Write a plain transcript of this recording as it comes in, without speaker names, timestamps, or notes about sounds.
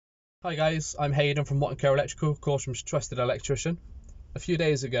Hi guys, I'm Hayden from Watt & Co Electrical, of course from Trusted Electrician. A few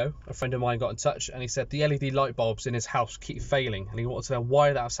days ago, a friend of mine got in touch and he said the LED light bulbs in his house keep failing and he wanted to know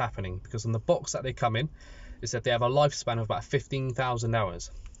why that was happening, because on the box that they come in, it said they have a lifespan of about 15,000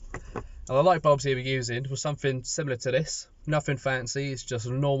 hours. Now the light bulbs he was using was something similar to this, nothing fancy, it's just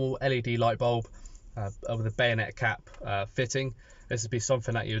a normal LED light bulb over the bayonet cap fitting. This would be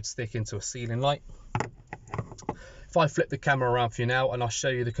something that you would stick into a ceiling light. If I flip the camera around for you now and I'll show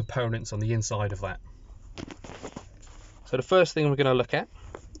you the components on the inside of that. So the first thing we're going to look at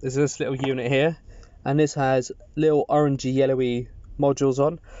is this little unit here, and this has little orangey yellowy modules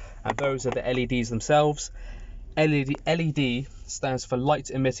on, and those are the LEDs themselves. LED stands for light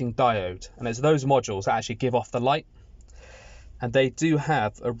emitting diode, and it's those modules that actually give off the light, and they do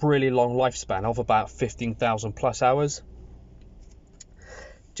have a really long lifespan of about 15,000 plus hours.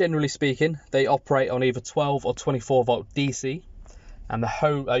 Generally speaking, they operate on either 12 or 24 volt DC, and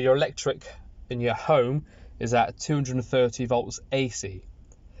your electric in your home is at 230 volts AC.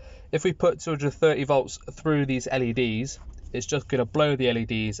 If we put 230 volts through these LEDs, it's just going to blow the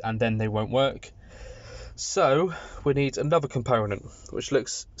LEDs and then they won't work. So we need another component which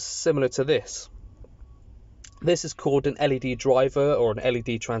looks similar to this. This is called an LED driver or an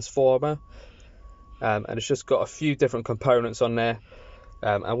LED transformer, and it's just got a few different components on there.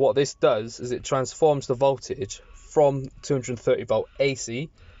 And what this does is it transforms the voltage from 230 volt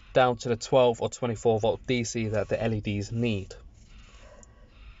AC down to the 12 or 24 volt DC that the LEDs need.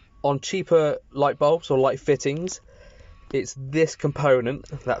 On cheaper light bulbs or light fittings, it's this component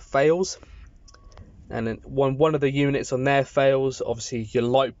that fails, and then when one of the units on there fails, obviously your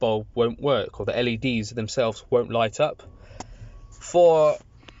light bulb won't work, or the LEDs themselves won't light up. For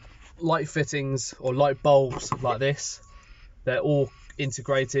light fittings or light bulbs like this, they're all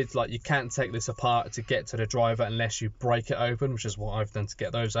integrated, like you can't take this apart to get to the driver unless you break it open, which is what I've done to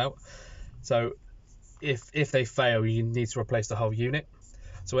get those out. So if they fail, you need to replace the whole unit.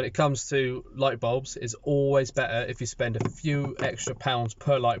 So when it comes to light bulbs, it's always better if you spend a few extra pounds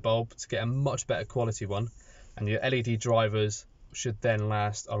per light bulb to get a much better quality one, and your LED drivers should then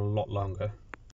last a lot longer.